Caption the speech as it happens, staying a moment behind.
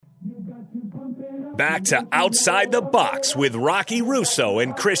Back to Outside the Box with Rocky Russo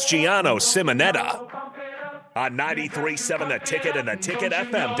and Cristiano Simonetta on 93.7 The Ticket and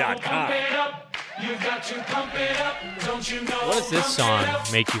theticketfm.com. What does this song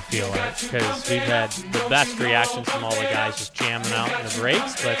make you feel like? Because we've had the best reactions from all the guys just jamming out in the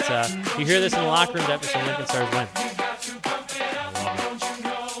breaks, but you hear this in the locker rooms after some Lincoln Stars win.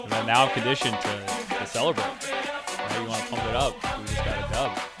 And now I'm conditioned to celebrate. Now you want to pump it up. We just got a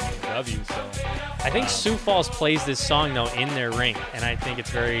W. So I think Sioux Falls plays this song though in their ring, and I think it's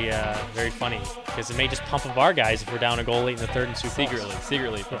very, very funny because it may just pump up our guys if we're down a goal late in the third and Sioux Falls.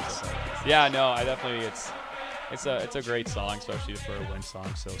 Secretly. Yeah, no, I definitely it's a great song, especially for a win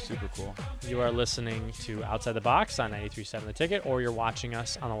song. So super cool. You are listening to Outside the Box on 93.7 The Ticket, or you're watching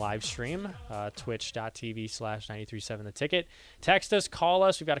us on a live stream, twitch.tv/93.7 The Ticket. Text us, call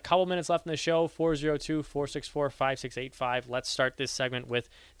us. We've got a couple minutes left in the show, 402-464-5685. Let's start this segment with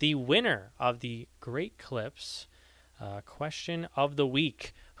the winner of the Great Clips question of the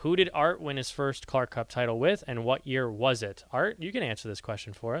week. Who did Art win his first Clark Cup title with, and what year was it? Art, you can answer this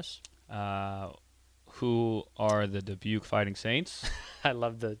question for us. Who are the Dubuque Fighting Saints? I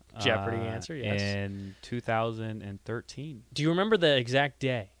love the Jeopardy answer, yes. In 2013. Do you remember the exact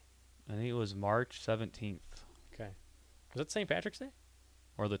day? I think it was March 17th. Okay. Was that St. Patrick's Day?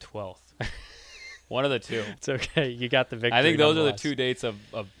 Or the 12th. One of the two. It's okay. You got the victory. I think those are the two dates of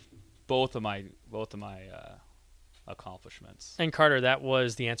both of my accomplishments. And Carter, that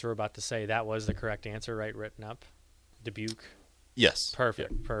was the answer we're about to say. That was the correct answer, right? Written up. Dubuque. Yes.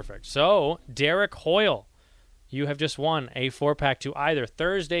 Perfect. So, Derek Hoyle, you have just won a 4-pack to either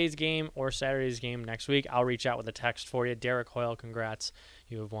Thursday's game or Saturday's game next week. I'll reach out with a text for you. Derek Hoyle, congrats.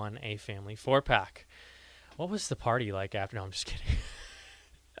 You have won a family 4-pack. What was the party like after? No, I'm just kidding.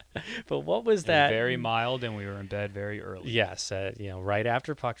 But what was that? Very mild, and we were in bed very early. Yes, right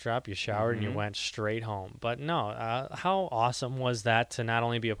after puck drop, you showered and you went straight home. But no, how awesome was that to not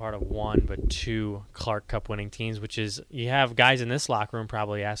only be a part of one, but two Clark Cup winning teams, which is, you have guys in this locker room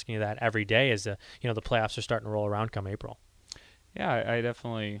probably asking you that every day as the playoffs are starting to roll around come April. Yeah, I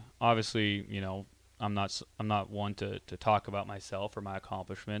definitely, obviously, I'm not one to talk about myself or my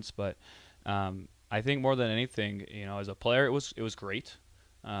accomplishments, but I think more than anything, as a player, it was great.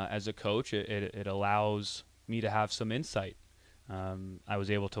 As a coach, it allows me to have some insight. I was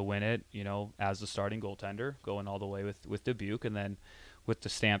able to win it, as the starting goaltender, going all the way with Dubuque, and then with the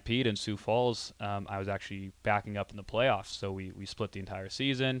Stampede and Sioux Falls, I was actually backing up in the playoffs. So we split the entire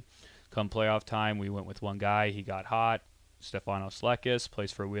season. Come playoff time, we went with one guy. He got hot. Stefanos Lekis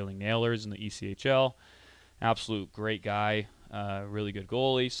plays for Wheeling Nailers in the ECHL. Absolute great guy, really good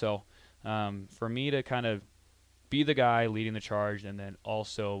goalie. So for me to kind of be the guy leading the charge, and then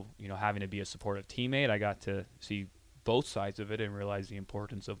also, having to be a supportive teammate, I got to see both sides of it and realize the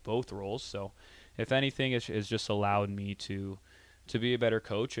importance of both roles. So if anything, it's just allowed me to be a better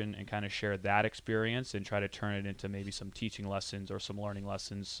coach and kind of share that experience and try to turn it into maybe some teaching lessons or some learning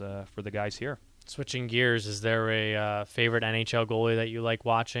lessons for the guys here. Switching gears, is there a favorite NHL goalie that you like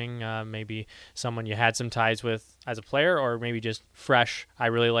watching? Maybe someone you had some ties with as a player, or maybe just fresh, I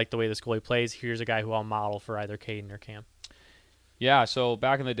really like the way this goalie plays. Here's a guy who I'll model for either Caden or Cam. Yeah, so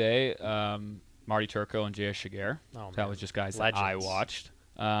back in the day, Marty Turco and J.S. Shiger. That was just guys Legends. that I watched.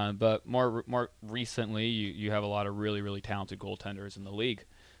 But more recently, you have a lot of really, really talented goaltenders in the league.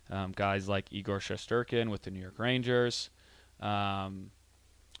 Guys like Igor Shesterkin with the New York Rangers,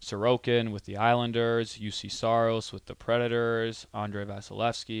 Sorokin with the Islanders, UC Saros with the Predators, Andrei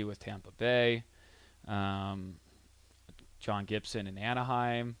Vasilevsky with Tampa Bay, John Gibson in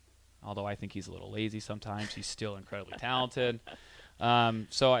Anaheim, although I think he's a little lazy sometimes. He's still incredibly talented.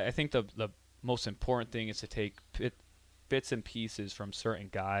 So I think the most important thing is to take bits and pieces from certain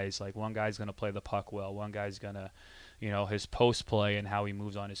guys. Like, one guy's going to play the puck well, one guy's going to, his post play and how he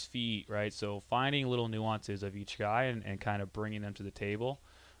moves on his feet, right? So finding little nuances of each guy and kind of bringing them to the table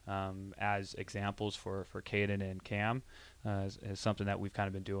as examples for Caden and Cam is something that we've kind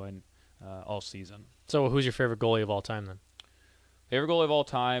of been doing all season. So who's your favorite goalie of all time then? Favorite goalie of all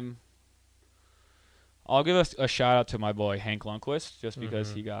time? I'll give a shout out to my boy Hank Lundqvist, just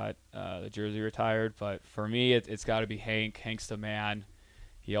because he got the jersey retired. But for me, it's got to be Hank. Hank's the man.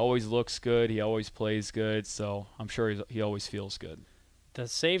 He always looks good. He always plays good. So I'm sure he always feels good. The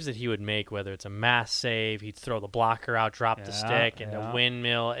saves that he would make, whether it's a mass save, he'd throw the blocker out, drop the stick, and a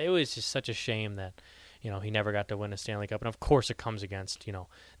windmill. It was just such a shame that, he never got to win a Stanley Cup. And of course, it comes against,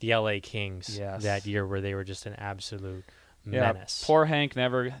 the LA Kings that year, where they were just an absolute menace. Poor Hank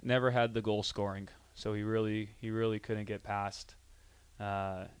never had the goal scoring, so he really couldn't get past,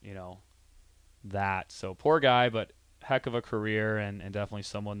 that. So poor guy, but heck of a career, and definitely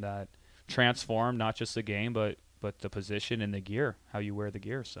someone that transformed not just the game, but the position and the gear, how you wear the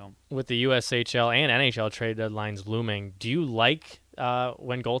gear. So with the USHL and NHL trade deadlines looming, do you like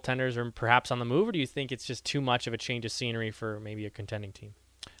when goaltenders are perhaps on the move, or do you think it's just too much of a change of scenery for maybe a contending team?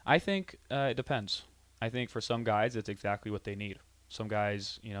 I think it depends. I think for some guys, it's exactly what they need. Some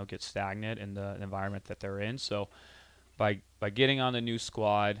guys, get stagnant in the environment that they're in. So by getting on the new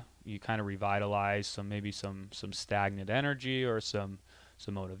squad, you kind of revitalize some stagnant energy or some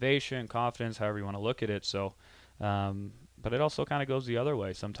motivation, confidence, however you want to look at it. So, but it also kind of goes the other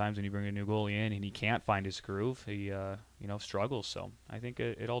way. Sometimes when you bring a new goalie in and he can't find his groove, he struggles. So I think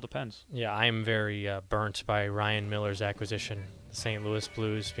it all depends. Yeah, I'm very burnt by Ryan Miller's acquisition. The St. Louis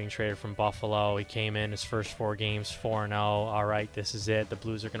Blues being traded from Buffalo. He came in his first 4 games 4-0. All right, this is it. The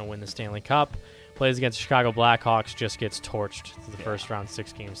Blues are going to win the Stanley Cup. Plays against the Chicago Blackhawks, just gets torched through the first round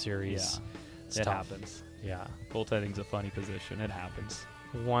 6-game series. Yeah, it happens. Yeah. Goaltending's a funny position. It happens.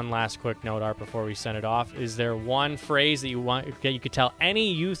 One last quick note, Art, before we send it off. Is there one phrase that you could tell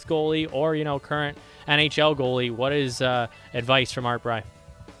any youth goalie or current NHL goalie? What is advice from Art Bry?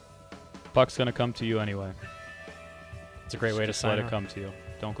 Puck's gonna come to you anyway. It's a great way to sign. Let it come to you.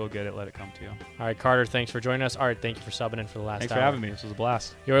 Don't go get it. Let it come to you. All right, Carter. Thanks for joining us. Art, thank you for subbing in for the last. Thanks hour. for having me. This was a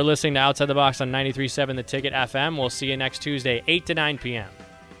blast. You're listening to Outside the Box on 93.7 The Ticket FM. We'll see you next Tuesday, 8 to 9 p.m.